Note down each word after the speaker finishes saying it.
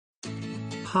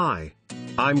Hi.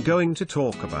 I'm going to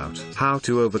talk about how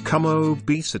to overcome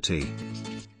obesity.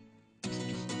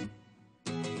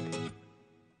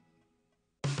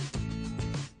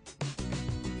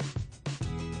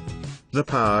 The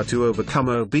power to overcome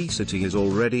obesity is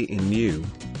already in you.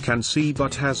 Can see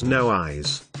but has no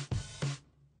eyes.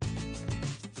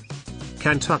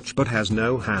 Can touch but has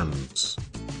no hands.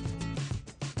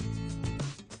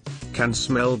 Can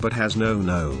smell but has no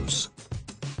nose.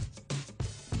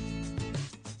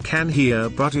 Can hear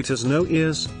but it has no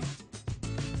ears.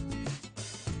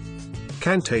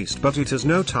 Can taste but it has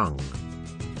no tongue.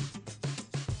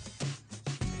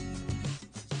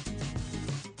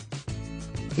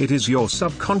 It is your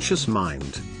subconscious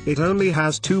mind. It only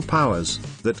has two powers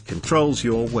that controls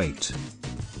your weight.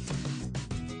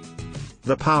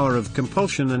 The power of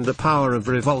compulsion and the power of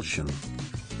revulsion.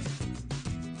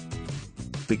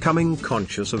 Becoming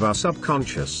conscious of our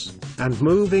subconscious, and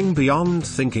moving beyond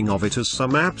thinking of it as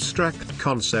some abstract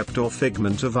concept or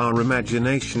figment of our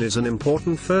imagination is an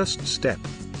important first step.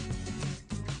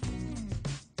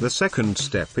 The second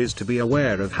step is to be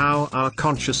aware of how our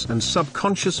conscious and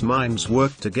subconscious minds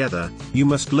work together. You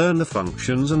must learn the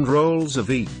functions and roles of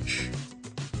each.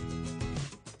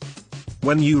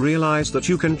 When you realize that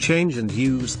you can change and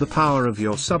use the power of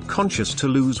your subconscious to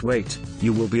lose weight,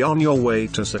 you will be on your way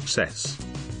to success.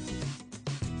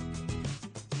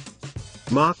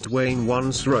 Mark Twain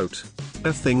once wrote,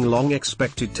 "A thing long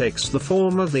expected takes the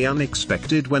form of the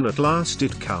unexpected when at last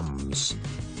it comes."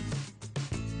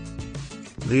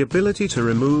 The ability to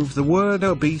remove the word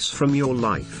obese from your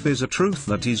life is a truth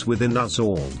that is within us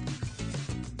all.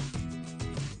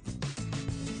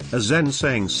 A Zen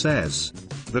saying says,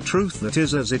 "The truth that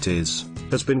is as it is,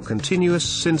 has been continuous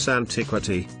since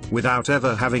antiquity, without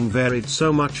ever having varied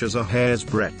so much as a hair's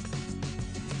breadth."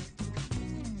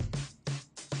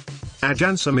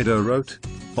 Ajahn Sumedho wrote,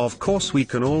 "Of course we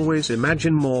can always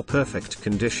imagine more perfect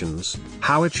conditions,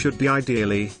 how it should be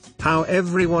ideally, how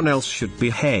everyone else should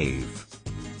behave.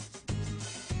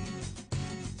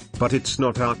 But it's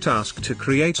not our task to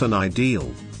create an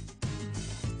ideal.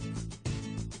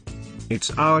 It's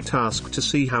our task to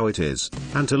see how it is,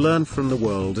 and to learn from the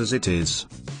world as it is.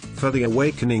 For the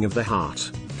awakening of the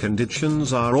heart,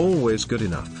 conditions are always good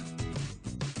enough."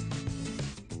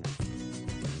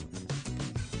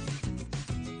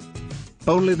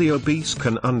 Only the obese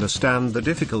can understand the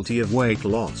difficulty of weight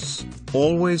loss.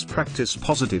 Always practice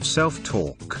positive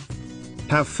self-talk.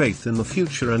 Have faith in the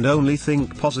future and only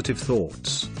think positive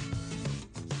thoughts.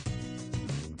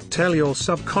 Tell your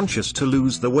subconscious to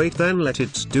lose the weight, then let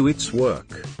it do its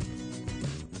work.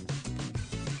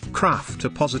 Craft a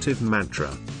positive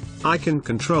mantra. I can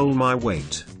control my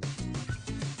weight.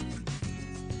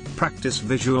 Practice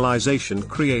visualization.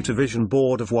 Create a vision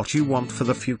board of what you want for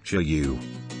the future you.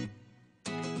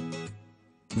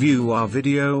 View our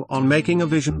video on making a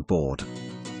vision board.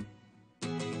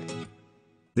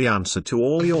 The answer to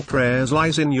all your prayers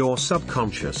lies in your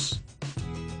subconscious.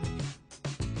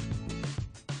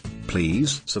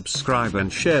 Please subscribe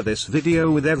and share this video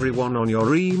with everyone on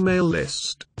your email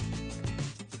list.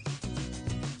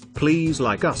 Please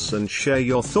like us and share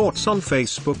your thoughts on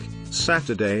Facebook,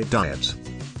 Saturday Diet.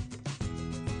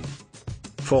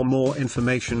 For more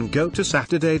information go to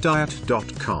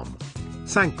SaturdayDiet.com.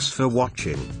 Thanks for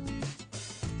watching.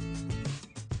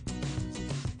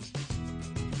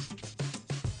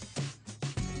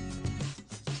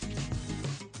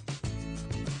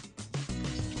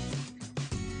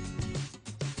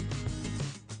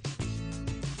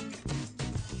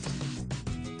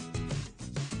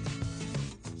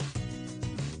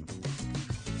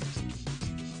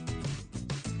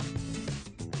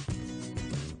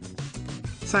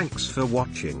 Thanks for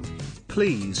watching.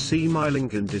 Please see my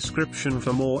link in description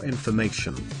for more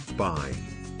information. Bye.